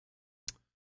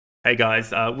Hey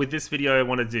guys, with this video, I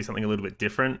wanted to do something a little bit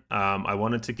different. I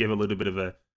wanted to give a little bit of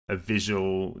a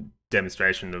visual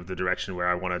demonstration of the direction where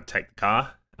I want to take the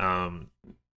car.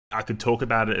 I could talk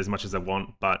about it as much as I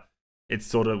want, but it's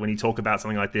sort of when you talk about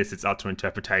something like this, it's up to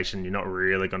interpretation. You're not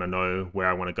really going to know where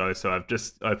I want to go. So I've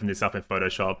just opened this up in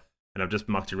Photoshop and I've just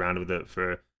mucked around with it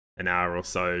for an hour or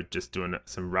so, just doing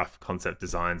some rough concept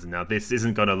designs. And now this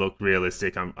isn't going to look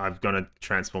realistic. I'm going to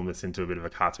transform this into a bit of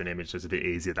a cartoon image, so it's a bit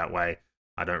easier that way.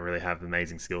 I don't really have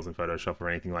amazing skills in Photoshop or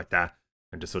anything like that,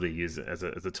 and just sort of use it as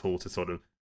a tool to sort of,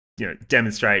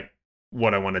 demonstrate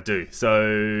what I want to do.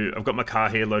 So I've got my car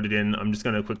here loaded in. I'm just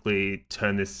going to quickly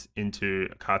turn this into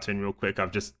a cartoon real quick.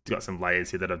 I've just got some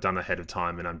layers here that I've done ahead of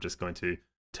time, and I'm just going to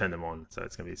turn them on. So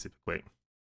it's going to be super quick.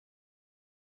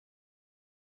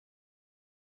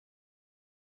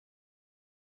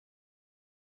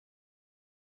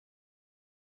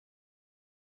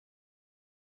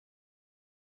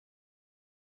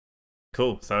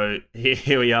 Cool. So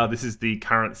here we are. This is the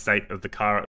current state of the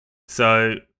car.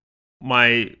 So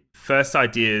my first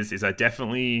ideas is I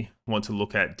definitely want to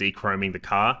look at dechroming the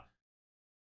car.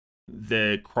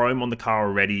 The chrome on the car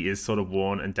already is sort of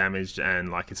worn and damaged, and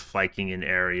like it's flaking in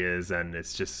areas, and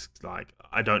it's just like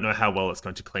I don't know how well it's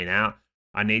going to clean out.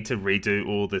 I need to redo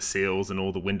all the seals and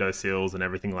all the window seals and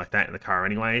everything like that in the car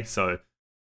anyway, so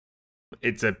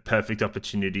it's a perfect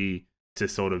opportunity to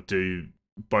sort of do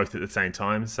both at the same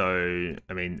time. So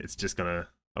I mean, it's just gonna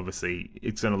obviously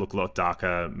it's gonna look a lot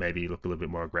darker, maybe look a little bit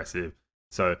more aggressive.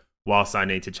 So whilst I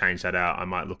need to change that out, I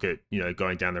might look at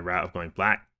going down the route of going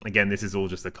black. Again, this is all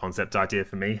just a concept idea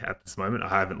for me at this moment. I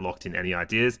haven't locked in any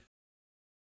ideas.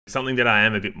 Something that I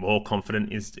am a bit more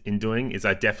confident in doing is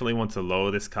I definitely want to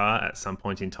lower this car at some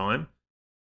point in time.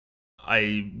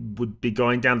 I would be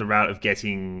going down the route of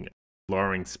getting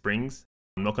lowering springs.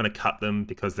 I'm not going to cut them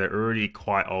because they're already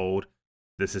quite old.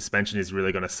 The suspension is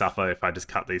really going to suffer if I just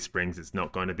cut these springs. It's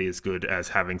not going to be as good as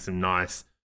having some nice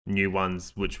new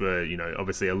ones, which were,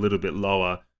 obviously a little bit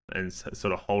lower and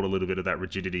sort of hold a little bit of that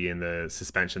rigidity in the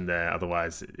suspension there.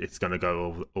 Otherwise, it's going to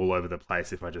go all over the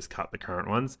place if I just cut the current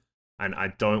ones. And I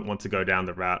don't want to go down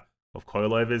the route of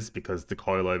coilovers because the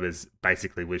coilovers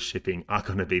basically with shipping are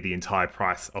going to be the entire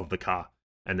price of the car.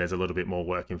 And there's a little bit more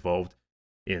work involved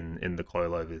in the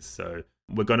coilovers. So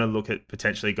we're going to look at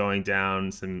potentially going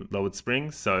down some lowered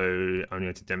springs. So I'm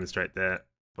going to demonstrate that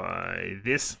by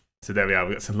this. So there we are.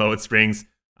 We've got some lowered springs.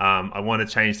 I want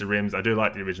to change the rims. I do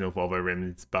like the original Volvo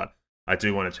rims, but I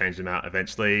do want to change them out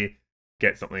eventually.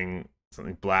 Get something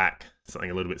black,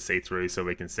 something a little bit see-through, so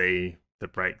we can see the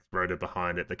brake rotor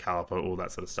behind it, the caliper, all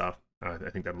that sort of stuff. I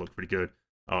think that'll look pretty good.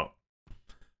 Oh,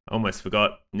 almost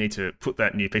forgot. Need to put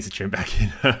that new piece of trim back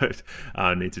in.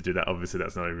 I need to do that. Obviously,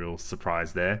 that's not a real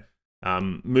surprise there.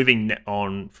 Moving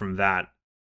on from that,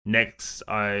 next,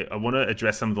 I want to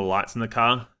address some of the lights in the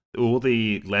car. All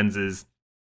the lenses,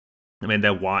 I mean,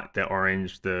 they're white, they're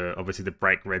orange, obviously the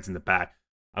brake red's in the back.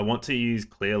 I want to use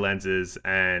clear lenses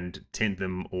and tint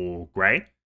them all grey.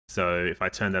 So if I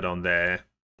turn that on there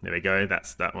we go,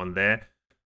 that's that one there.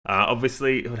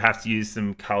 Obviously, it would have to use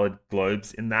some coloured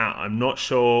globes in that. I'm not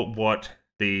sure what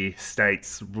the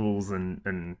state's rules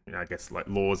and I guess like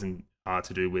laws are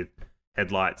to do with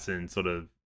headlights and sort of,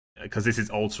 because this is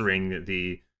altering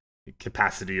the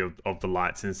capacity of the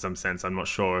lights in some sense. I'm not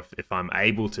sure if I'm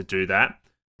able to do that,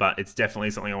 but it's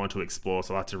definitely something I want to explore.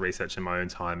 So I'll have to research in my own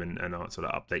time and I'll sort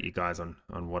of update you guys on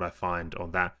what I find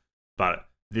on that. But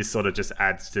this sort of just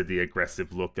adds to the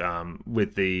aggressive look.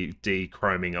 With the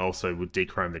dechroming, also would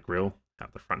dechrome the grille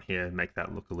out the front here and make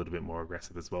that look a little bit more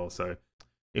aggressive as well. So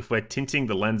if we're tinting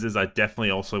the lenses, I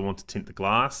definitely also want to tint the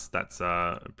glass. That's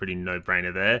a pretty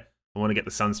no-brainer there. I want to get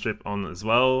the sun strip on as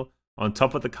well. On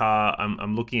top of the car,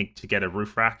 I'm looking to get a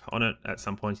roof rack on it at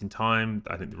some point in time.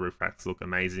 I think the roof racks look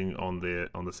amazing on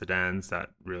the sedans.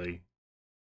 That really,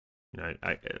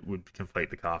 it would complete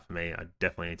the car for me. I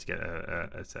definitely need to get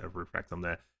a set of roof racks on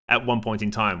there. At one point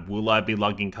in time, will I be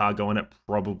lugging cargo on it?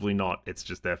 Probably not. It's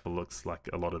just there for looks, like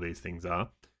a lot of these things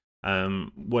are.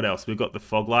 What else? We've got the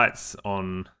fog lights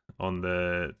on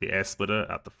the air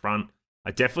splitter at the front.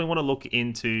 I definitely want to look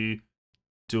into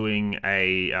doing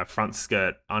a front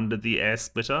skirt under the air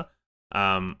splitter.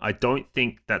 I don't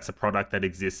think that's a product that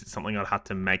exists. It's something I'd have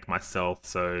to make myself.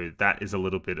 So that is a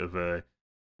little bit of a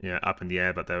up in the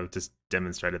air, but they've just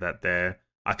demonstrated that there.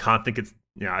 I can't think it's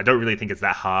I don't really think it's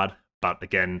that hard, but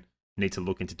again, need to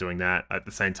look into doing that. At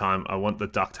the same time, I want the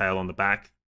ducktail on the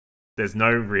back. There's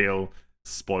no real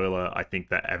spoiler I think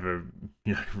that ever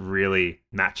really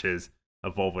matches a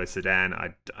Volvo sedan.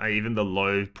 I even the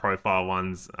low profile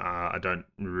ones, I don't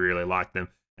really like them,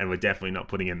 and we're definitely not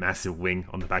putting a massive wing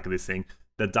on the back of this thing.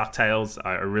 The ducktails,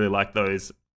 I really like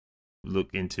those.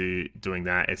 look into doing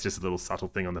that. It's just a little subtle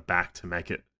thing on the back to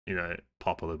make it,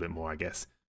 pop a little bit more, I guess.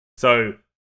 So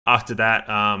after that,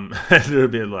 a little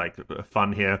bit like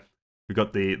fun here. We've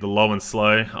got the low and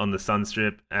slow on the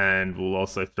Sunstrip, and we'll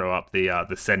also throw up the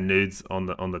send nudes on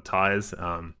the tires.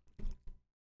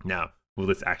 Now, will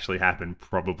this actually happen?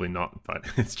 Probably not, but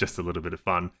it's just a little bit of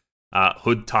fun.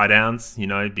 Hood tie downs,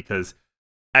 because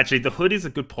actually the hood is a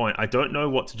good point. I don't know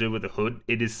what to do with the hood.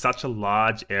 It is such a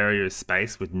large area of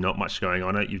space with not much going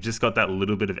on it. You've just got that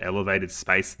little bit of elevated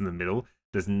space in the middle.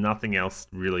 There's nothing else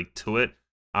really to it.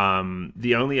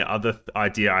 The only other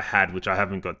idea I had, which I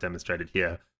haven't got demonstrated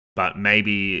here, but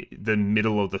maybe the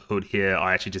middle of the hood here,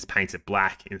 I actually just paint it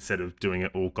black instead of doing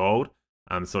it all gold.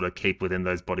 Sort of keep within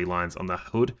those body lines on the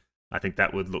hood. I think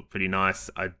that would look pretty nice.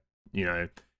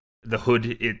 The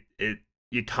hood,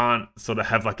 you can't sort of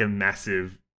have like a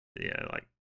massive, like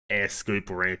air scoop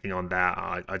or anything on that.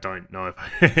 I don't know if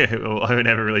I would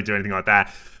ever really do anything like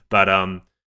that, but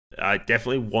I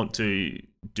definitely want to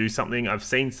do something. I've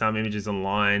seen some images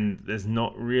online. There's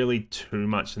not really too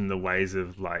much in the ways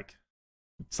of like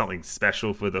something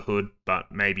special for the hood,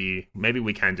 but maybe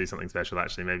we can do something special.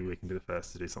 Actually, maybe we can be the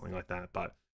first to do something like that.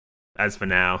 But as for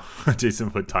now, do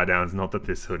some hood tie downs. Not that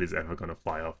this hood is ever going to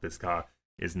fly off. This car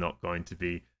is not going to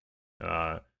be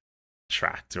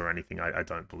tracked or anything. I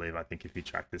don't believe. I think if you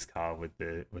track this car with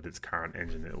its current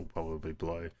engine, it will probably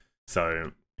blow.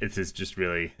 So it is just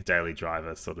really a daily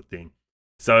driver sort of thing.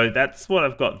 So that's what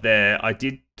I've got there. I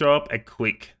did throw up a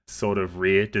quick sort of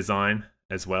rear design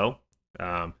as well.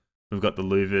 We've got the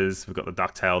louvers, we've got the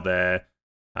ducktail there,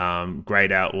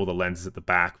 grayed out all the lenses at the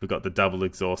back. We've got the double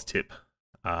exhaust tip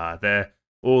there.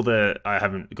 I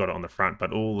haven't got it on the front,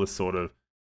 but all the sort of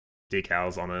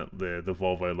decals on it, the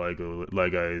Volvo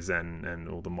logos and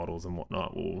all the models and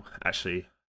whatnot, will actually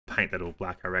paint that all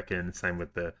black, I reckon. Same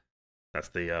with that's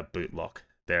the boot lock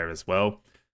there as well.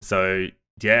 So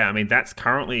yeah, I mean, that's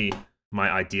currently my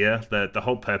idea. The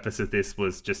whole purpose of this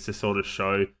was just to sort of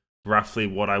show roughly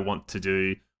what I want to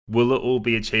do. Will it all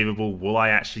be achievable? Will I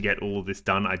actually get all of this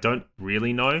done? I don't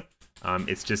really know.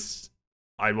 It's just,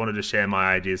 I wanted to share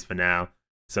my ideas for now,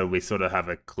 so we sort of have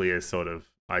a clear sort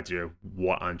of idea of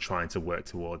what I'm trying to work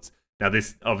towards. Now,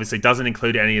 this obviously doesn't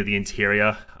include any of the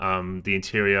interior. The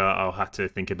interior I'll have to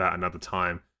think about another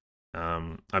time.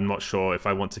 I'm not sure if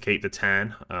I want to keep the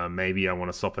tan. Maybe I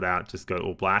want to swap it out, just go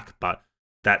all black, but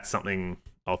that's something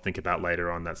I'll think about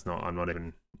later on. I'm not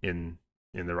even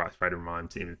in the right frame of mind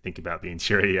to even think about the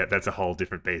interior yet. That's a whole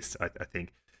different beast, I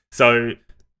think. So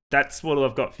that's what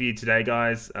I've got for you today,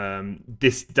 guys.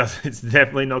 It's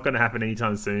definitely not going to happen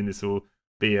anytime soon. This will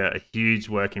be a huge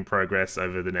work in progress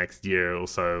over the next year or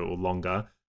so or longer.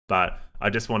 But I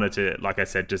just wanted to, like I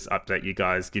said, just update you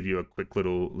guys, give you a quick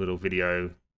little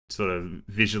video, sort of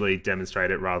visually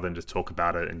demonstrate it rather than just talk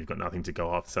about it and you've got nothing to go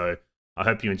off. So I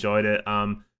hope you enjoyed it.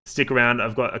 Stick around.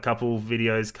 I've got a couple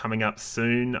videos coming up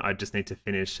soon. I just need to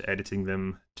finish editing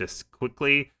them just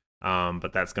quickly.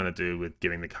 But that's going to do with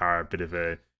giving the car a bit of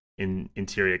a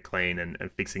interior clean and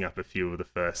fixing up a few of the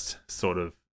first sort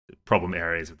of problem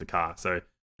areas of the car. So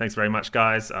thanks very much,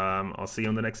 guys. I'll see you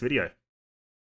on the next video.